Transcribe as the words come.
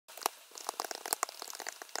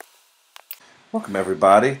Welcome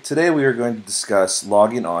everybody. Today we are going to discuss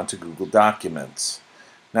logging on to Google Documents.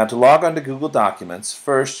 Now to log on to Google Documents,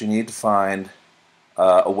 first you need to find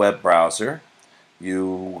a web browser. You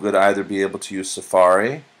would either be able to use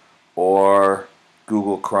Safari or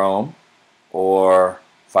Google Chrome or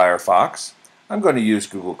Firefox. I'm going to use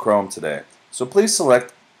Google Chrome today. So please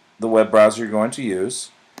select the web browser you're going to use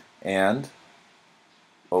and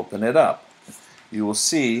open it up. You will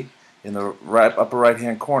see in the upper right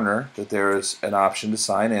hand corner that there is an option to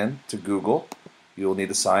sign in to Google. You will need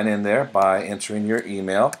to sign in there by entering your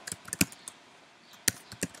email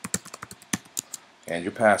and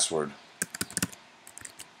your password.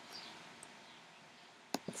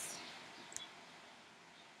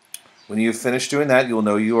 When you've finished doing that, you will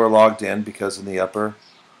know you are logged in because in the upper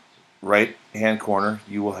right hand corner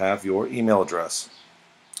you will have your email address.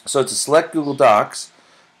 So to select Google Docs,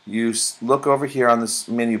 you look over here on this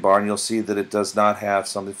menu bar and you'll see that it does not have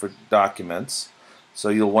something for documents. So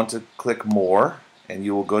you'll want to click More and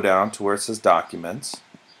you will go down to where it says Documents.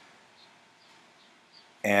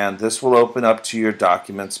 And this will open up to your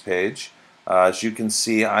Documents page. As you can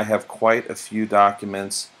see, I have quite a few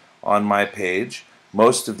documents on my page.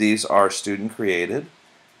 Most of these are student created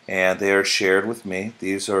and they are shared with me.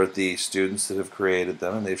 These are the students that have created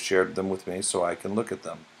them and they've shared them with me so I can look at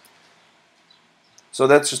them. So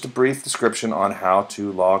that's just a brief description on how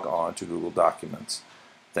to log on to Google Documents.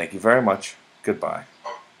 Thank you very much. Goodbye.